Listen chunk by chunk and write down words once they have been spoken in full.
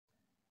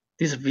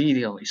This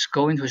video is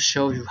going to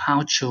show you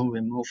how to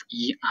remove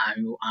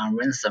Eiur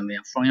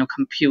ransomware from your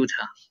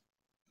computer.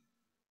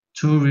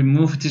 To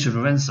remove this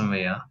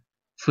ransomware,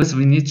 first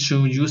we need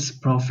to use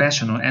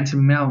professional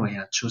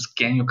anti-malware to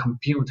scan your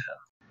computer,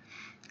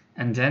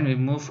 and then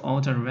remove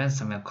all the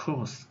ransomware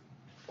codes.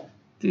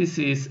 This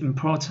is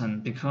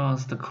important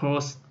because the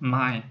codes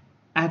might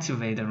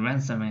activate the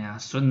ransomware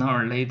sooner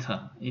or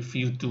later if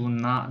you do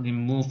not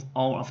remove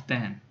all of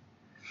them.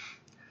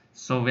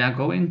 So we are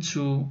going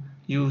to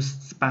use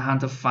Spy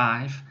Hunter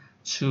 5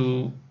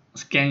 to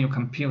scan your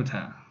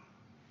computer.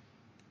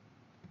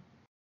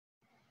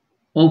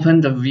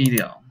 Open the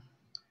video.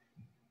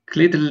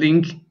 Click the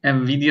link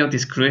and video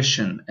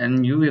description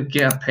and you will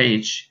get a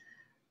page.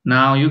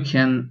 Now you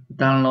can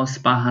download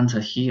Spy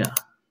Hunter here.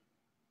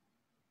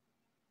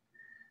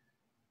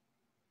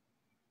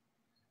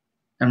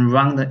 And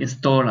run the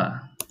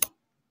installer.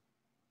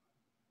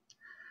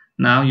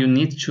 Now you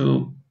need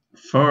to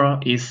follow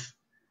its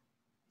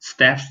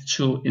steps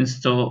to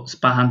install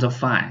Spy Hunter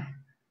 5.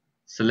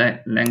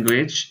 Select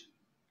language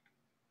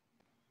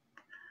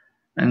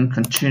and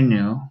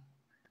continue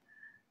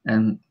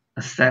and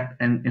accept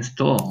and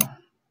install.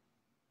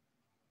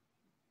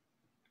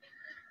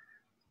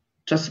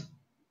 Just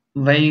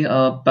wait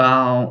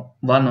about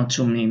 1 or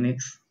 2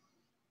 minutes.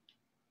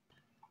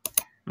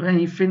 When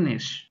you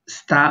finish,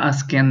 start a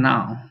scan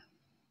now.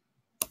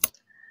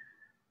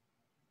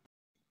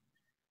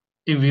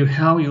 It will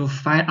help you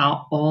find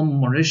out all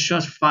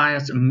malicious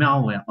files and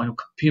malware on your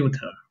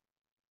computer.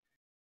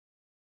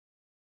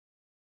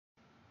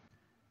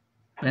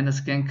 When the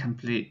scan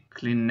complete,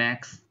 click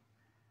Next.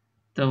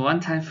 The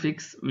one-time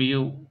fix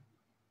will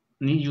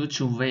need you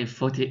to wait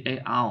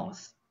 48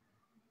 hours.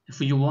 If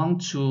you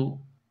want to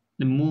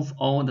remove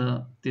all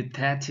the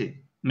detected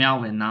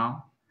malware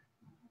now,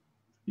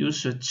 you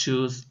should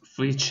choose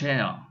Free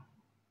Trial.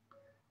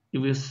 It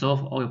will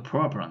solve all your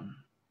problems.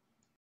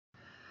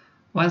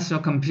 Once your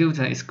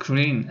computer is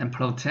clean and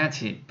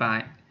protected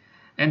by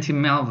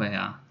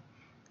anti-malware,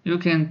 you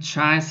can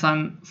try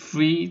some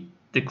free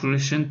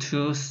decryption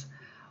tools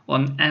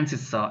on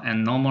anti-SOC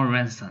and normal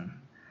ransom.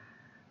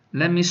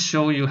 Let me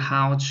show you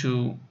how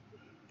to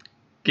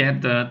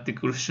get the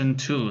decryption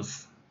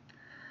tools.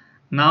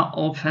 Now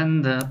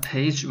open the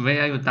page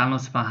where you download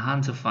Spy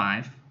Hunter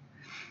 5.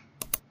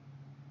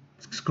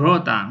 Scroll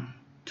down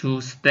to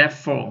step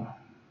 4.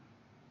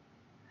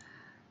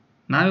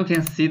 Now you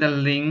can see the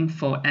link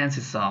for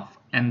anti-SOC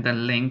and the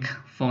link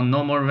for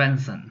normal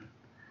ransom.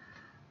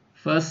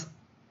 First,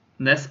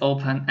 let's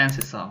open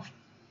anti-SOC.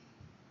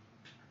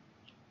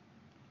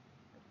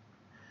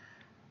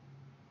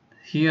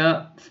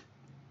 Here,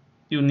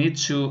 you need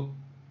to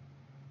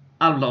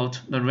upload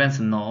the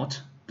ransom node,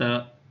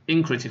 the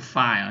encrypted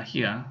file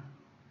here,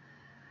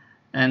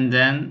 and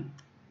then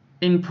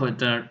input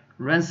the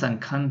ransom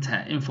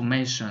contact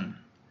information.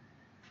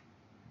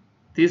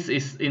 This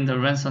is in the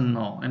ransom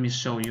node. Let me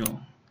show you.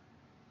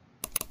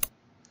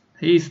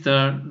 Here is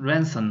the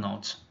ransom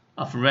node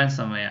of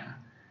ransomware.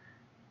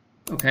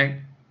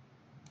 Okay,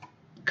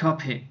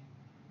 copy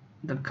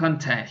the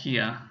contact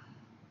here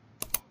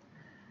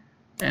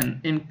and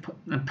input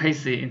and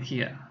paste it in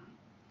here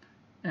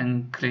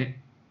and click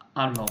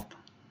upload.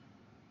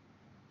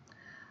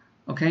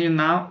 Okay,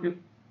 now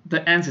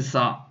the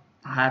anti-SOC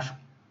have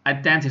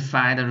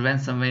identified the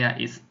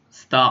ransomware is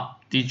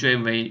stop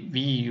DJV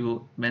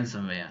VU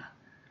ransomware.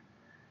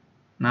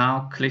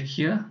 Now click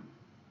here,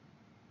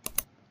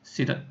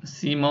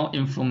 see more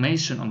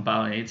information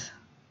about it,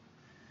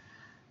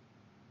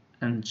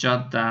 and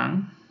jot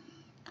down.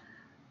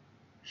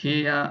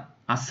 Here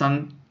are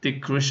some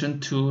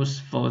decryption tools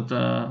for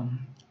the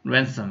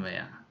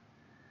ransomware.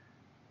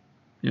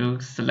 You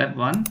select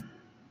one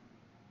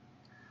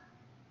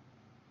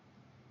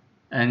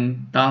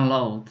and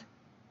download,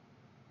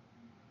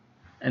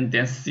 and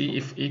then see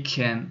if it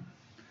can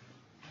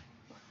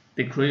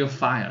decrypt your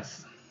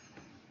files.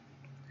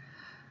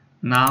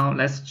 Now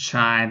let's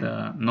try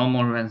the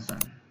normal ransom.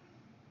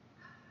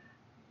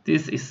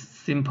 This is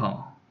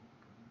simple.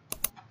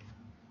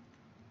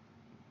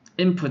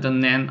 Input the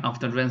name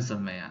of the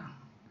ransomware.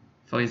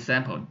 For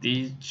example,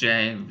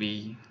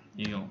 DJVU.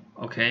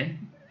 Okay,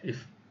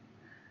 if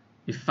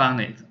you found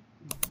it,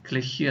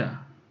 click here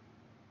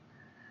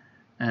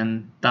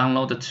and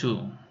download the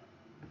tool.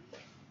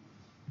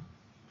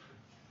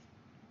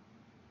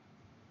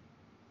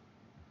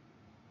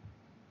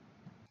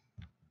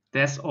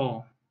 That's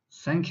all.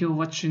 Thank you for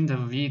watching the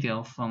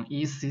video from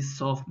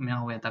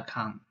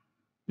easysolvemalware.com.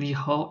 We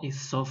hope it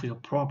solves your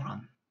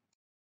problem.